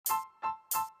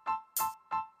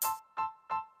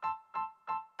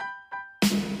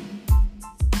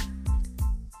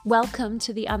Welcome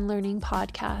to the Unlearning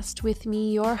Podcast with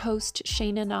me, your host,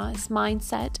 Shayna Nas,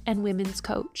 mindset and women's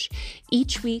coach.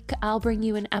 Each week, I'll bring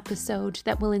you an episode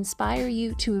that will inspire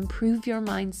you to improve your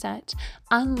mindset,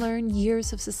 unlearn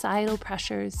years of societal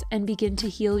pressures, and begin to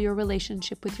heal your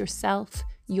relationship with yourself,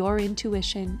 your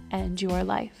intuition, and your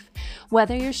life.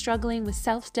 Whether you're struggling with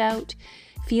self-doubt,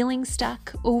 feeling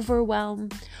stuck,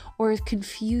 overwhelmed, or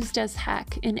confused as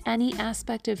heck in any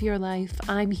aspect of your life,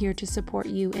 I'm here to support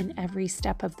you in every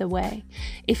step of the way.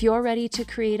 If you're ready to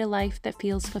create a life that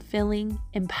feels fulfilling,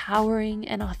 empowering,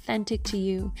 and authentic to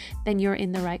you, then you're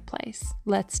in the right place.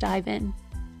 Let's dive in.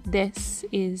 This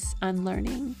is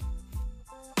Unlearning.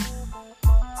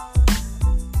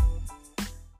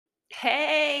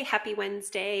 Hey, happy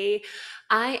Wednesday.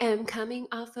 I am coming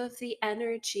off of the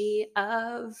energy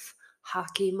of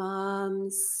hockey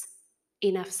moms.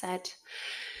 Enough said.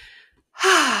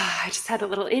 I just had a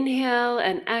little inhale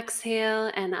and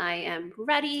exhale, and I am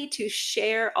ready to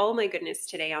share all my goodness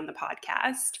today on the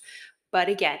podcast. But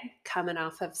again, coming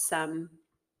off of some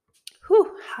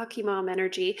hockey mom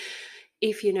energy.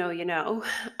 If you know, you know.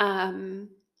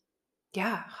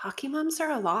 Yeah, hockey moms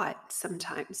are a lot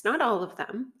sometimes. Not all of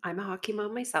them. I'm a hockey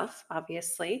mom myself,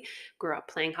 obviously. Grew up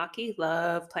playing hockey,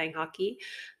 love playing hockey.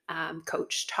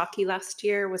 Coached hockey last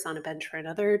year, was on a bench for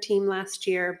another team last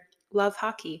year. Love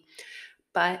hockey.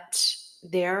 But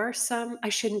there are some, I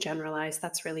shouldn't generalize,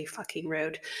 that's really fucking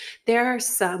rude. There are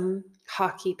some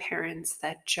hockey parents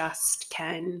that just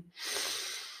can.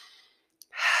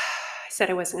 I said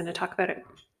I wasn't going to talk about it.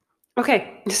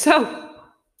 Okay, so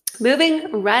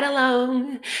moving right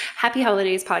along. Happy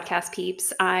holidays, podcast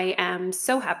peeps. I am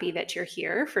so happy that you're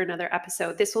here for another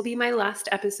episode. This will be my last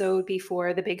episode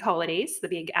before the big holidays, the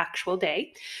big actual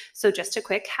day. So just a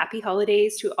quick happy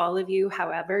holidays to all of you,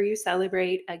 however you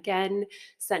celebrate. Again,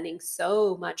 sending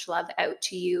so much love out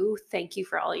to you. Thank you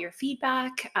for all your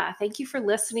feedback. Thank you for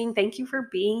listening. Thank you for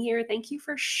being here. Thank you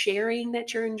for sharing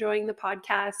that you're enjoying the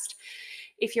podcast.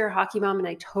 If you're a hockey mom and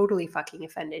I totally fucking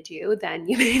offended you, then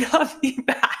you may not be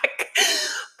back.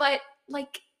 But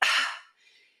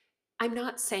I'm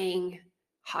not saying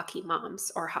hockey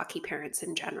moms or hockey parents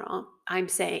in general. I'm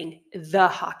saying the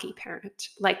hockey parent.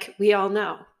 Like we all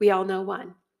know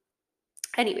one.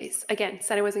 Anyways, again,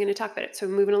 said I wasn't going to talk about it, so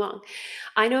moving along.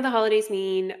 I know the holidays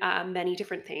mean many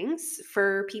different things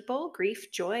for people: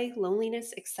 grief, joy,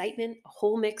 loneliness, excitement, a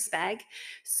whole mixed bag.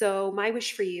 So my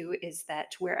wish for you is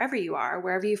that wherever you are,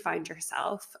 wherever you find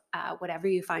yourself, whatever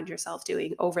you find yourself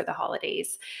doing over the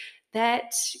holidays,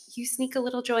 that you sneak a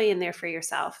little joy in there for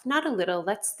yourself. Not a little,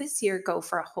 let's this year go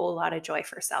for a whole lot of joy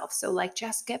for self. So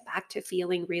just get back to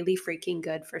feeling really freaking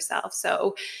good for self.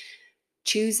 So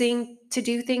choosing to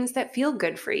do things that feel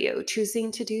good for you,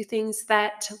 choosing to do things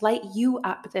that light you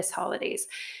up this holidays.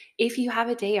 If you have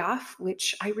a day off,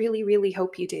 which I really, really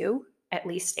hope you do, at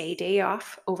least a day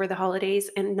off over the holidays,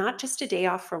 and not just a day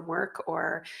off from work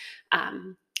or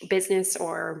business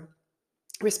or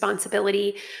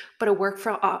responsibility, but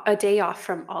a day off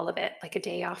from all of it, like a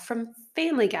day off from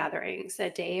family gatherings,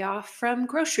 a day off from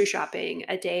grocery shopping,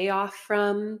 a day off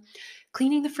from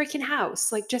cleaning the freaking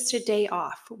house, like just a day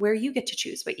off where you get to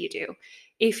choose what you do.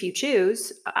 If you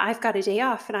choose, I've got a day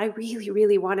off and I really,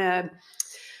 really want to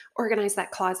organize that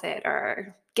closet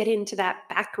or get into that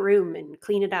back room and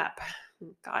clean it up.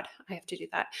 God, I have to do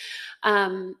that.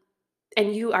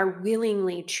 And you are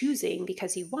willingly choosing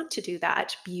because you want to do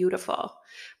that, beautiful.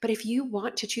 But if you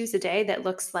want to choose a day that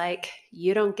looks like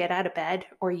you don't get out of bed,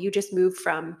 or you just move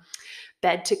from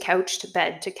bed to couch to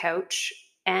bed to couch,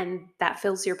 and that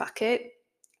fills your bucket,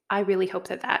 I really hope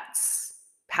that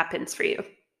happens for you.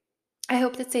 I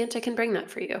hope that Santa can bring that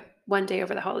for you one day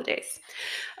over the holidays.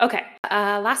 Okay,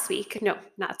 last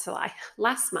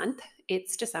month,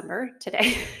 it's December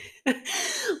today.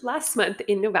 Last month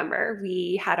in November,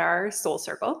 we had our Soul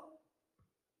Circle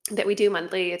that we do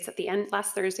monthly. It's at the end,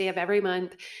 last Thursday of every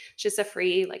month. It's just a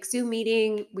free Zoom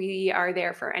meeting. We are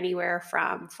there for anywhere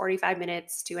from 45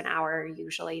 minutes to an hour,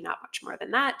 usually not much more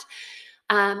than that.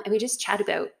 And we just chat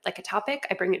about a topic.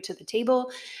 I bring it to the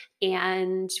table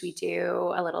and we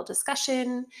do a little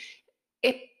discussion.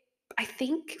 It, I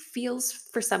think, feels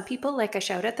for some people like I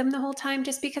shout at them the whole time,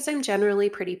 just because I'm generally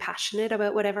pretty passionate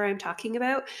about whatever I'm talking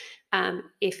about.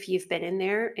 If you've been in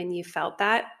there and you felt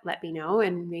that, let me know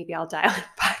and maybe I'll dial it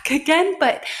back again.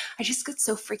 But I just get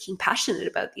so freaking passionate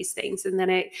about these things. And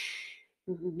then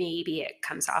maybe it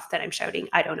comes off that I'm shouting.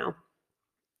 I don't know.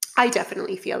 I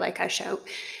definitely feel like I shout.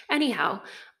 Anyhow,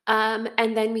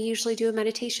 and then we usually do a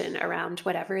meditation around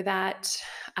whatever that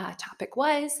topic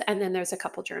was. And then there's a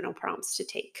couple journal prompts to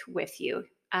take with you.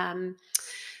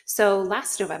 So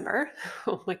last November,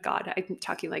 oh my God, I'm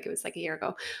talking like it was like a year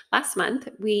ago. Last month,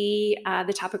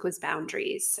 the topic was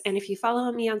boundaries. And if you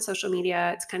follow me on social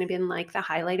media, it's kind of been like the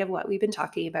highlight of what we've been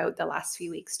talking about the last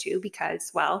few weeks too,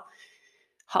 because, well,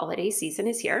 holiday season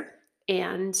is here.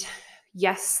 And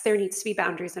yes, there needs to be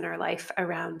boundaries in our life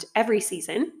around every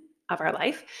season of our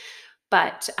life,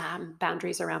 but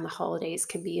boundaries around the holidays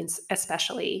can be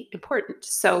especially important.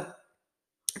 So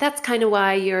that's kind of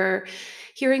why you're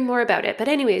hearing more about it. But,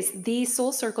 anyways, the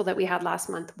soul circle that we had last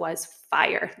month was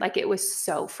fire. Like, it was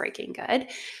so freaking good.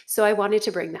 So, I wanted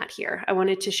to bring that here. I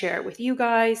wanted to share it with you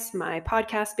guys, my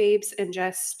podcast babes, and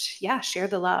just, yeah, share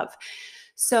the love.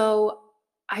 So,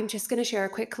 I'm just going to share a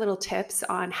quick little tips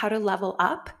on how to level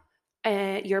up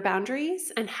your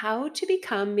boundaries and how to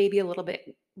become maybe a little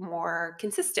bit more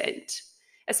consistent,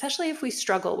 especially if we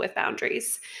struggle with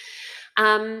boundaries.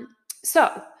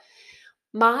 So,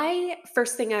 my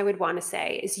first thing I would want to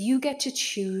say is you get to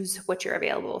choose what you're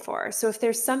available for. So if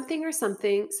there's something or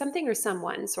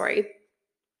someone, sorry,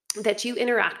 that you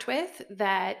interact with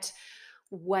that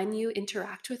when you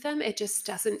interact with them, it just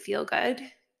doesn't feel good,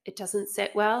 it doesn't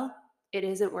sit well, it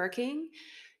isn't working,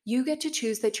 you get to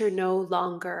choose that you're no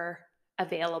longer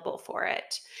available for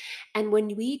it. And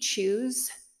when we choose,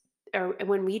 or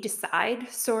when we decide,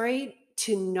 sorry,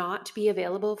 to not be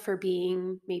available for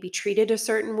being maybe treated a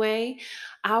certain way,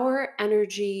 our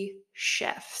energy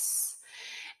shifts.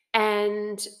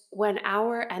 And when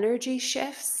our energy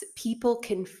shifts, people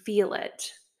can feel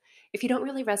it. If you don't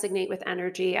really resonate with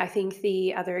energy, I think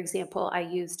the other example I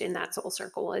used in that soul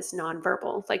circle is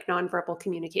nonverbal, like nonverbal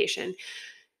communication.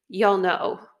 Y'all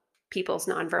know people's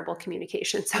nonverbal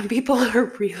communication. Some people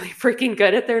are really freaking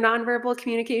good at their nonverbal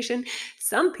communication.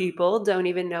 Some people don't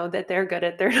even know that they're good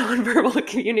at their nonverbal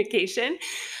communication.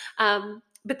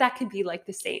 But that can be like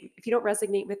the same. If you don't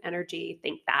resonate with energy,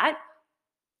 think that.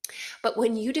 But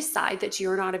when you decide that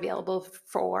you're not available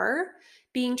for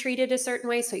being treated a certain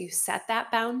way, so you set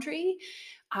that boundary,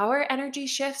 our energy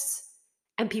shifts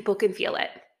and people can feel it.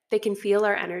 They can feel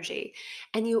our energy.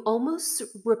 And you almost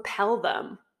repel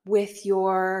them with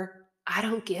your I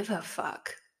don't give a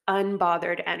fuck,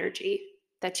 unbothered energy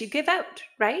that you give out,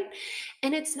 right?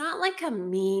 And it's not like a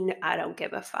mean, I don't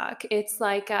give a fuck. It's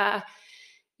like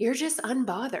you're just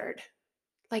unbothered.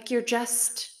 Like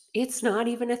it's not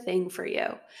even a thing for you.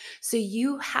 So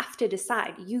you have to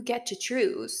decide. You get to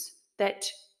choose that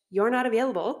you're not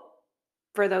available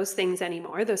for those things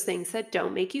anymore, those things that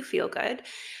don't make you feel good,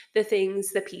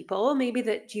 the people maybe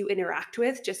that you interact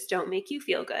with just don't make you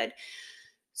feel good.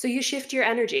 So you shift your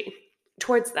energy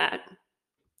towards that,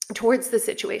 towards the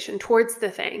situation, towards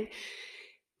the thing.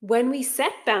 When we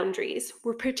set boundaries,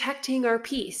 we're protecting our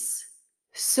peace.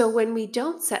 So when we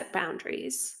don't set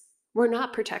boundaries, we're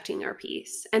not protecting our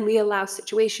peace, and we allow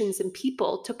situations and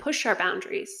people to push our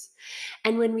boundaries.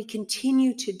 And when we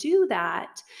continue to do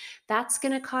that, that's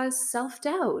going to cause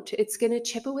self-doubt. It's going to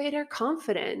chip away at our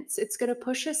confidence. It's going to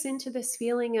push us into this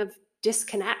feeling of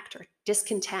disconnect or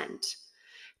discontent.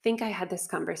 Think I had this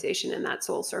conversation in that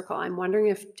soul circle. I'm wondering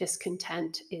if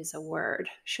discontent is a word.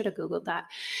 Should have Googled that.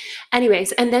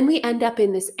 Anyways, and then we end up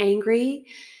in this angry,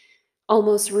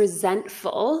 almost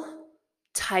resentful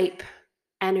type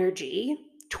energy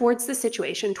towards the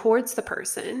situation, towards the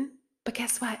person. But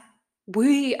guess what?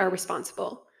 We are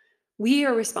responsible. We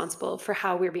are responsible for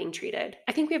how we're being treated.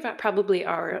 I think we've probably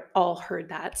are all heard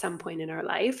that at some point in our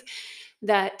life,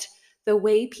 that the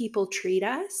way people treat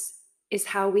us is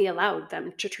how we allowed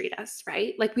them to treat us,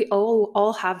 right? Like we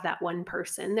all have that one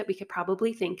person that we could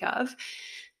probably think of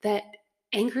that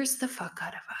angers the fuck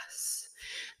out of us,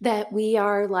 that we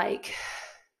are like,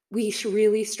 we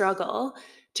really struggle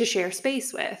to share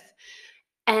space with.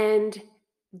 And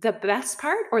the best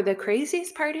part or the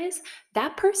craziest part is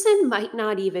that person might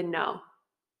not even know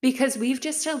because we've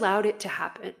just allowed it to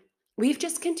happen. We've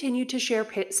just continued to share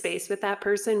space with that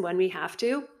person when we have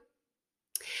to.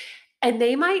 And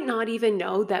they might not even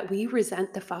know that we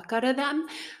resent the fuck out of them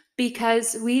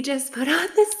because we just put on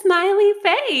this smiley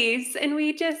face and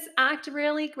we just act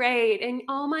really great. And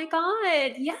oh my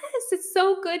God, yes, it's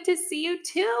so good to see you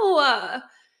too.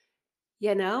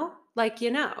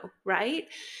 Right?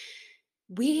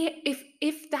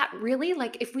 If that really,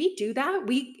 like, if we do that,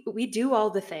 we do all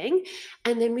the thing,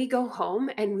 and then we go home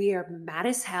and we are mad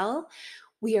as hell,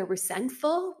 we are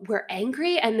resentful, we're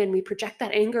angry, and then we project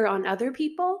that anger on other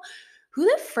people. Who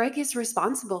the frick is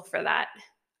responsible for that?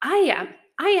 I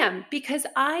am because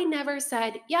I never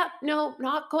said, yeah, no,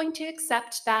 not going to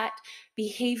accept that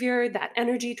behavior, that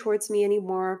energy towards me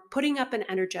anymore, putting up an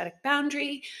energetic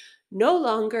boundary, no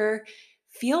longer.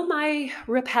 Feel my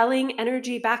repelling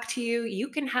energy back to you. You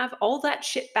can have all that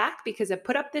shit back because I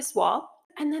put up this wall.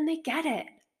 And then they get it.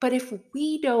 But if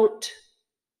we don't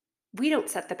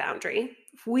set the boundary,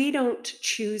 if we don't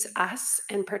choose us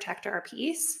and protect our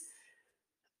peace,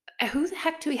 who the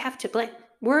heck do we have to blame?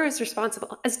 We're as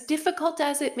responsible. As difficult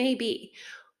as it may be,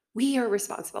 we are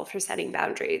responsible for setting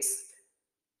boundaries.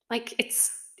 Like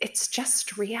it's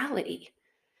just reality.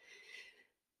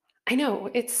 I know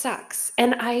it sucks.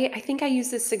 And I think I use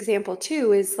this example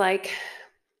too is like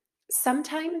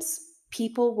sometimes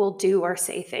people will do or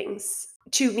say things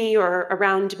to me or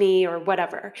around me or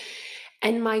whatever.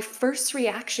 And my first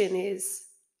reaction is,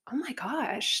 oh my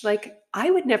gosh, like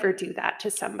I would never do that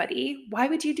to somebody. Why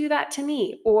would you do that to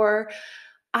me? Or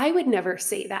I would never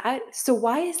say that. So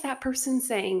why is that person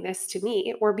saying this to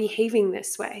me or behaving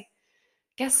this way?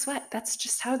 Guess what? That's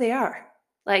just how they are.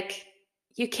 Like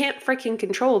you can't freaking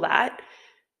control that.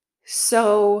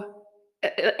 So,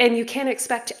 and you can't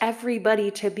expect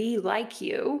everybody to be like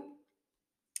you.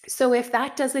 So if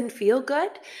that doesn't feel good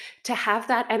to have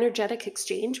that energetic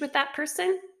exchange with that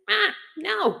person,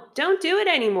 no, don't do it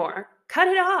anymore. Cut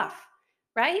it off,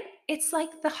 right? It's like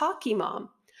the hockey mom.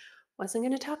 Wasn't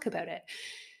going to talk about it.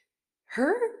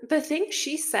 The things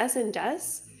she says and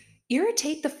does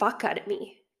irritate the fuck out of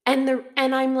me. And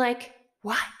I'm like,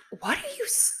 what? What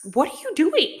are you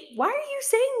doing? Why are you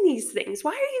saying these things?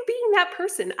 Why are you being that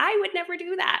person? I would never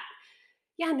do that.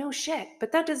 Yeah, no shit.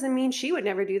 But that doesn't mean she would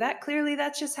never do that. Clearly,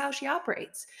 that's just how she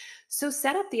operates. So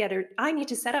I need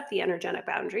to set up the energetic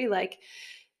boundary. Like,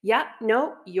 yeah,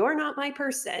 no, you're not my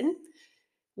person.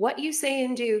 What you say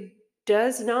and do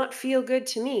does not feel good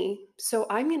to me. So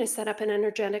I'm going to set up an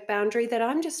energetic boundary that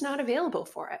I'm just not available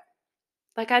for it.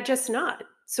 Like, I just not.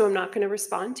 So I'm not going to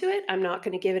respond to it. I'm not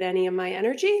going to give it any of my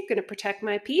energy. I'm going to protect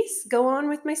my peace, go on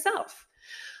with myself.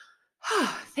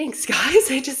 Oh, thanks, guys.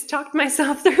 I just talked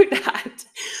myself through that.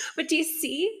 But do you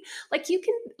see? Like, you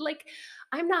can, like,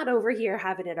 I'm not over here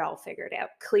having it all figured out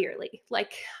clearly.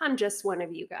 Like, I'm just one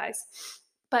of you guys.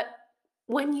 But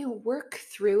when you work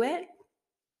through it,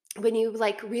 when you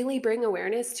like really bring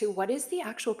awareness to what is the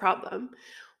actual problem,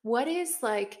 what is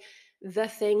like the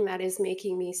thing that is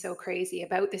making me so crazy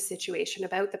about the situation,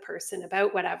 about the person,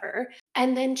 about whatever,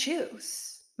 and then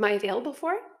choose, am I available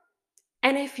for it?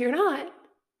 And if you're not,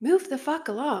 move the fuck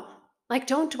along. Like,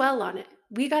 don't dwell on it.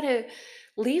 We got to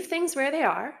leave things where they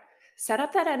are, set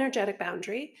up that energetic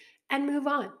boundary, and move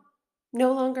on.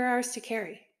 No longer ours to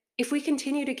carry. If we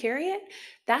continue to carry it,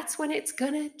 that's when it's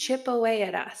going to chip away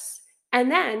at us. And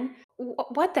then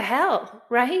what the hell,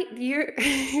 right? You're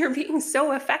you're being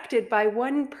so affected by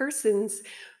one person's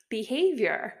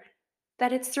behavior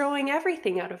that it's throwing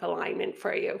everything out of alignment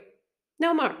for you.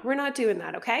 No more. We're not doing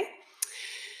that, okay?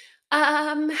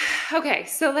 Um, okay,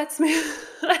 so let's move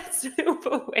let's move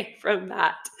away from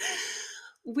that.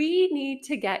 We need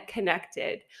to get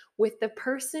connected with the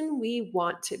person we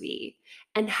want to be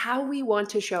and how we want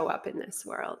to show up in this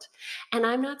world. And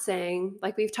I'm not saying,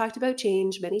 like we've talked about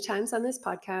change many times on this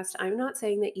podcast, I'm not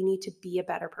saying that you need to be a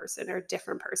better person or a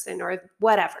different person or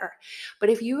whatever.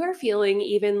 But if you are feeling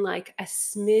even like a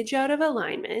smidge out of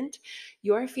alignment,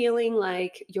 you're feeling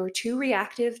like you're too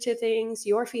reactive to things,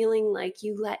 you're feeling like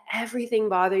you let everything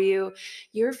bother you,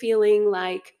 you're feeling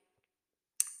like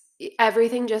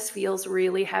everything just feels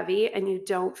really heavy and you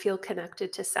don't feel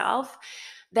connected to self,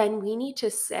 then we need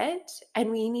to sit and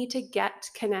we need to get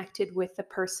connected with the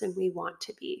person we want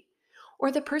to be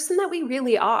or the person that we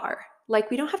really are. Like,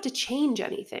 we don't have to change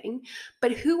anything,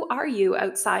 but who are you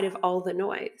outside of all the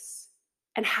noise?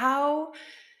 And how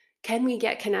can we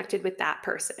get connected with that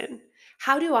person?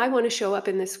 How do I want to show up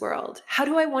in this world? How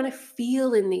do I want to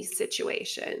feel in these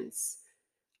situations?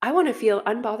 I want to feel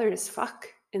unbothered as fuck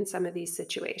in some of these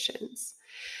situations.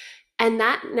 And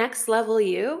that next level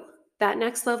you,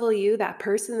 that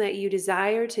person that you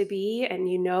desire to be and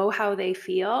you know how they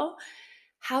feel,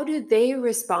 how do they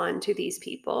respond to these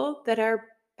people that are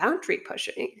boundary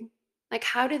pushing? Like,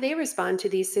 how do they respond to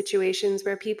these situations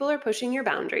where people are pushing your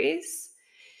boundaries?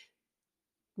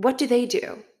 What do they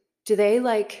do? Do they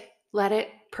like let it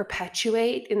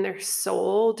perpetuate in their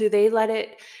soul? Do they let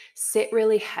it sit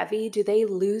really heavy? Do they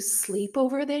lose sleep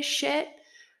over this shit?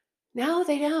 No,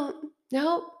 they don't.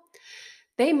 No,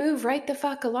 they move right the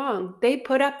fuck along. They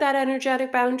put up that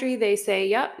energetic boundary. They say,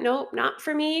 yep, nope, not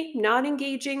for me, not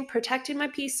engaging, protecting my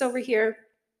peace over here.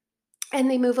 And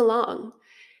they move along.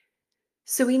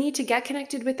 So we need to get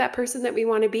connected with that person that we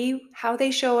want to be, how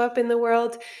they show up in the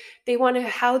world,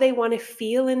 how they want to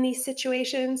feel in these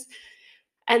situations,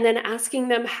 and then asking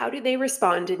them how do they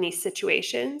respond in these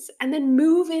situations, and then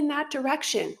move in that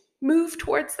direction. Move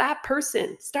towards that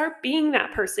person. Start being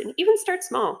that person. Even start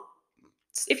small.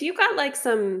 If you got like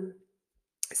some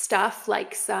stuff,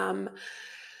 like some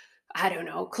I don't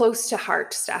know, close to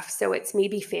heart stuff. So it's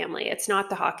maybe family. It's not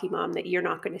the hockey mom that you're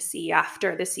not going to see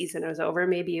after the season is over.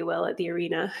 Maybe you will at the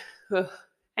arena. Ugh.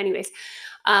 Anyways,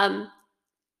 um,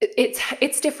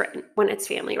 it's different when it's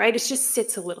family, right? It just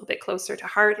sits a little bit closer to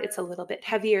heart. It's a little bit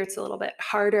heavier. It's a little bit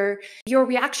harder. Your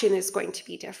reaction is going to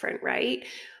be different, right?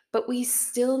 But we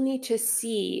still need to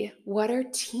see what are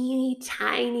teeny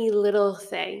tiny little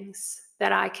things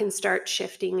that I can start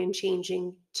shifting and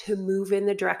changing to move in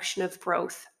the direction of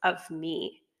growth of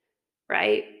me,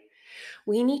 right?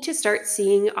 We need to start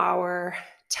seeing our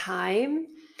time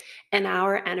and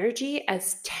our energy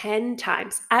as 10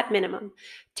 times, at minimum,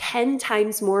 10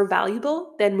 times more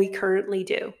valuable than we currently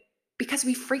do because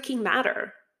we freaking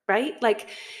matter, right? Like,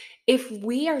 if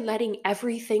we are letting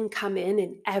everything come in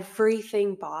and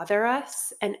everything bother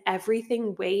us and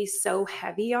everything weighs so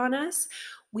heavy on us,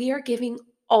 we are giving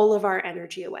all of our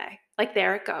energy away. Like,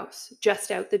 there it goes,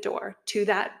 just out the door to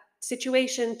that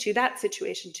situation, to that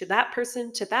situation, to that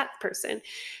person, to that person.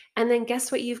 And then guess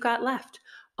what you've got left?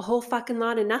 A whole fucking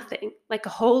lot of nothing, like a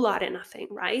whole lot of nothing,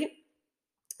 right?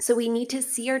 So we need to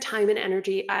see our time and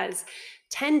energy as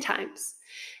 10 times.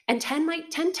 And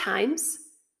 10 times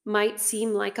might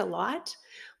seem like a lot,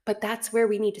 but that's where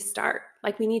we need to start.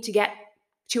 Like, we need to get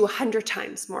to 100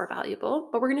 times more valuable,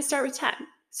 but we're going to start with 10.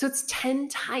 So it's 10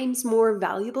 times more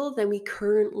valuable than we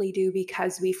currently do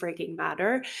because we freaking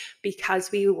matter, because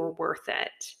we were worth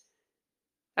it.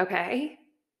 Okay?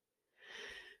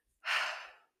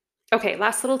 Okay,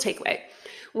 last little takeaway.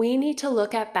 We need to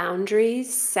look at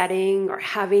boundaries, setting or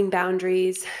having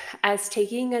boundaries as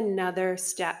taking another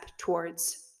step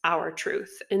towards our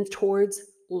truth and towards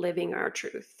living our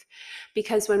truth.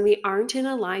 Because when we aren't in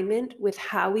alignment with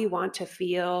how we want to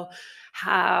feel,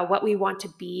 how what we want to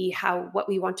be, how what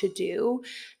we want to do,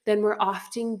 then we're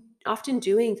often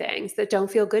doing things that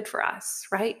don't feel good for us,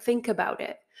 right? Think about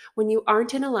it. When you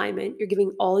aren't in alignment, you're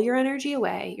giving all your energy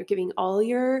away, you're giving all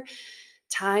your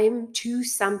time to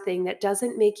something that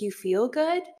doesn't make you feel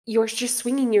good, you're just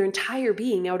swinging your entire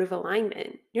being out of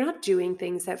alignment. You're not doing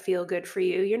things that feel good for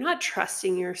you. You're not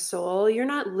trusting your soul. You're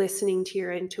not listening to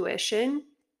your intuition.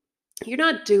 You're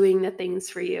not doing the things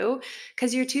for you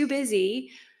because you're too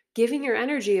busy giving your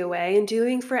energy away and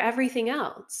doing for everything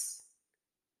else,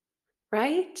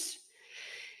 right?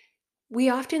 We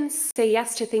often say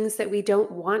yes to things that we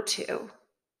don't want to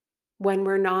when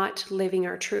we're not living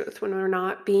our truth, when we're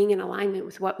not being in alignment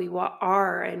with what we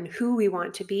are and who we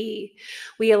want to be.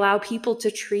 We allow people to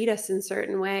treat us in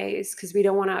certain ways because we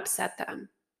don't want to upset them.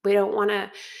 We don't want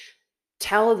to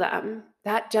tell them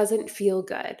that doesn't feel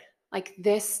good. Like,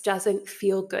 this doesn't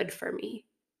feel good for me,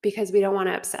 because we don't want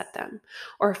to upset them.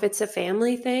 Or if it's a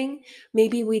family thing,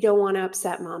 maybe we don't want to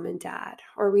upset mom and dad,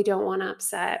 or we don't want to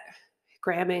upset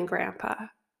grandma and grandpa,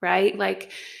 right?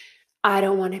 Like, I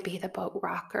don't want to be the boat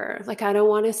rocker. Like, I don't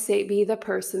want to be the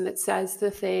person that says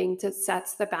the thing that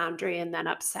sets the boundary and then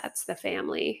upsets the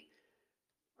family,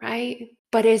 right?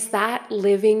 But is that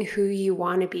living who you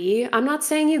want to be? I'm not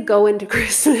saying you go into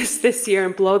Christmas this year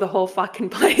and blow the whole fucking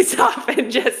place off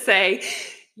and just say,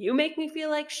 you make me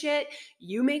feel like shit.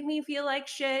 You make me feel like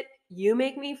shit. You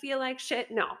make me feel like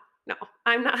shit. No, no,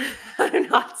 I'm not, I'm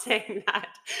not saying that.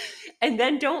 And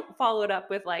then don't follow it up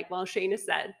with like, well, Shayna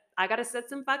said, I got to set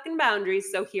some fucking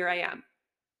boundaries. So here I am.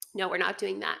 No, we're not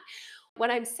doing that. What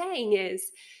I'm saying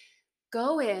is,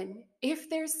 go in. If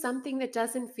there's something that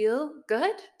doesn't feel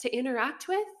good to interact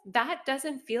with, that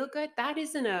doesn't feel good, that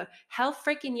isn't a hell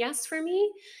freaking yes for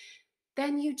me,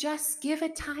 then you just give a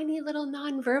tiny little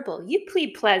nonverbal. You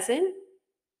plead pleasant,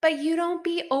 but you don't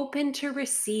be open to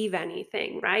receive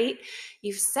anything, right?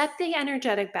 You've set the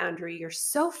energetic boundary. You're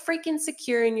so freaking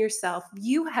secure in yourself.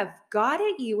 You have got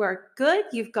it. You are good.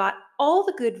 You've got all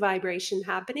the good vibration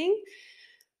happening.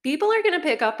 People are going to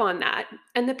pick up on that.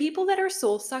 And the people that are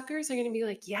soul suckers are going to be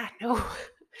like, yeah, no,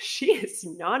 she is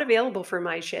not available for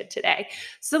my shit today.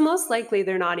 So most likely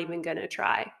they're not even going to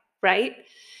try, right?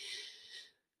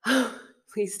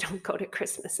 Please don't go to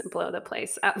Christmas and blow the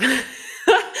place up.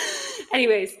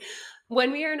 Anyways,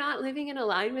 when we are not living in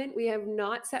alignment, we have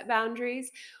not set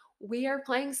boundaries, we are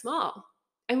playing small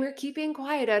and we're keeping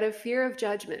quiet out of fear of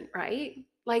judgment, right?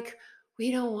 Like,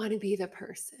 we don't want to be the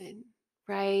person,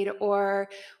 right? Or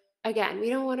again, we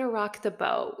don't want to rock the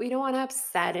boat. We don't want to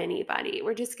upset anybody.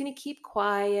 We're just going to keep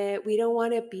quiet. We don't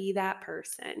want to be that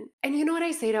person. And you know what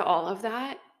I say to all of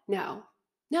that? No,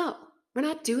 no, we're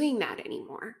not doing that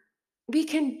anymore. We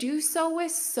can do so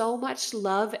with so much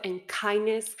love and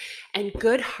kindness and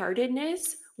good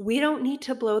heartedness. We don't need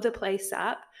to blow the place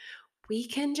up. We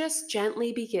can just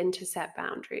gently begin to set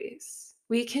boundaries.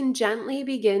 We can gently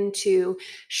begin to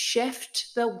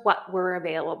shift the what we're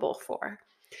available for.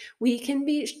 we can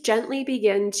gently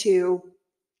begin to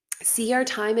see our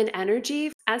time and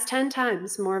energy as 10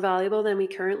 times more valuable than we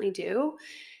currently do.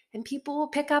 And people will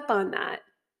pick up on that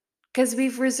because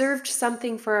we've reserved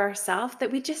something for ourselves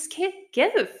that we just can't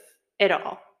give it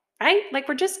all, right? Like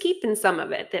we're just keeping some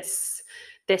of it this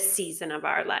season of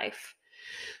our life.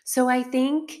 So I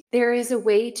think there is a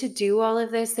way to do all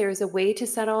of this. There is a way to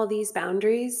set all these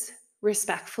boundaries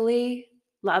respectfully,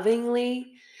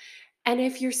 lovingly. And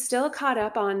if you're still caught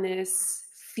up on this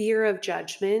fear of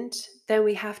judgment, then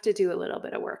we have to do a little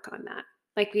bit of work on that.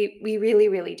 Like we really,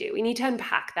 really do. We need to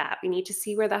unpack that. We need to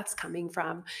see where that's coming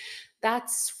from.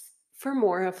 That's for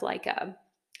more of like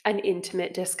an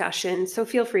intimate discussion. So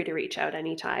feel free to reach out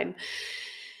anytime.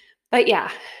 But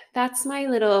yeah, that's my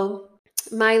little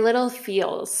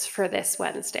feels for this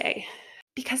Wednesday,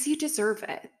 because you deserve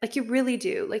it. Like you really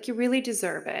do. Like you really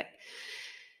deserve it.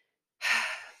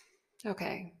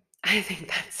 Okay. I think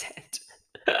that's it.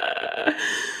 I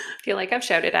feel like I've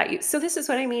shouted at you. So this is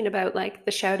what I mean about like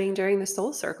the shouting during the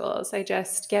soul circles. I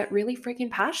just get really freaking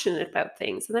passionate about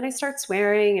things. And then I start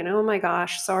swearing and oh my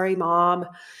gosh, sorry, mom.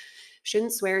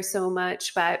 Shouldn't swear so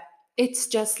much, but it's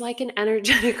just like an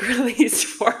energetic release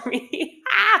for me.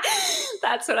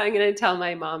 That's what I'm going to tell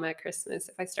my mom at Christmas.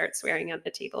 If I start swearing at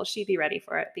the table, she'd be ready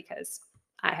for it because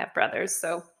I have brothers.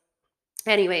 So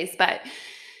anyways, but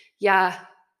yeah,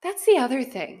 that's the other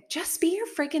thing. Just be your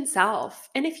freaking self.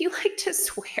 And if you like to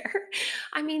swear,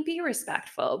 I mean, be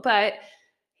respectful. But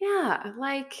yeah,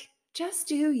 like just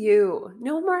do you.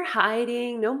 No more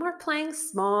hiding, no more playing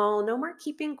small, no more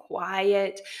keeping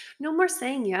quiet, no more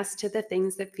saying yes to the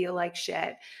things that feel like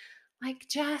shit. Like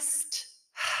just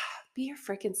be your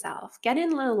freaking self. Get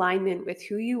in alignment with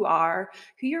who you are,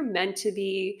 who you're meant to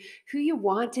be, who you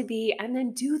want to be, and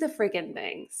then do the freaking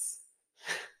things.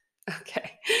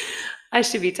 Okay. I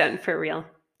should be done for real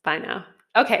by now.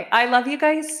 Okay. I love you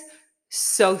guys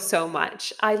so, so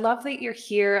much. I love that you're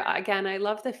here. Again, I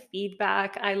love the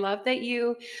feedback. I love that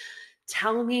you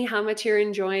tell me how much you're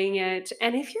enjoying it.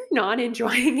 And if you're not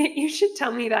enjoying it, you should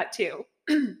tell me that too.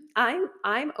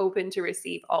 I'm open to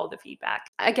receive all the feedback.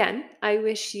 Again, I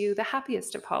wish you the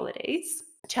happiest of holidays.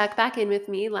 Check back in with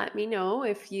me. Let me know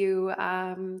if you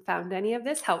found any of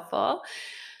this helpful.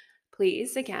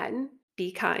 Please, again, be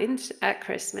kind at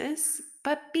Christmas,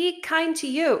 but be kind to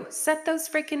you. Set those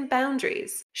freaking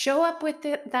boundaries. Show up with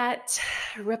that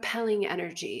repelling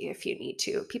energy if you need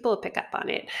to. People will pick up on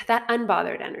it. That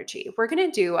unbothered energy. We're going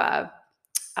to do a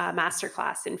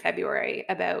masterclass in February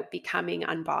about becoming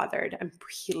unbothered. I'm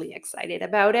really excited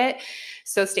about it.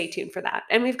 So stay tuned for that.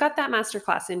 And we've got that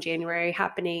masterclass in January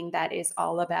happening that is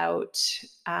all about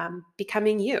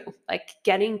becoming you, like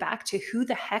getting back to who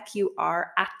the heck you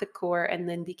are at the core and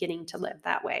then beginning to live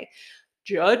that way,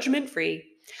 judgment free.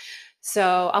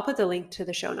 So I'll put the link to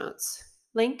the show notes.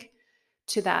 Link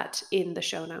to that in the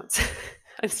show notes.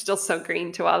 I'm still so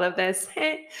green to all of this.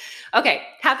 Okay.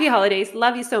 Happy holidays.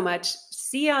 Love you so much.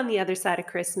 See you on the other side of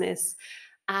Christmas.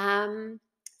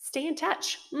 Stay in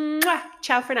touch. Mwah.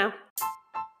 Ciao for now.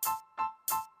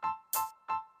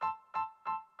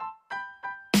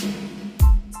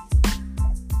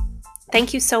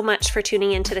 Thank you so much for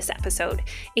tuning into this episode.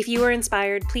 If you were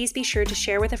inspired, please be sure to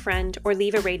share with a friend or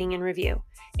leave a rating and review.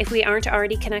 If we aren't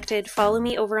already connected, follow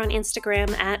me over on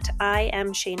Instagram at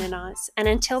 @IamShaynaNaz. And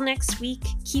until next week,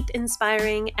 keep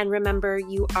inspiring and remember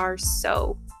you are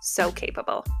so, so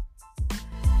capable.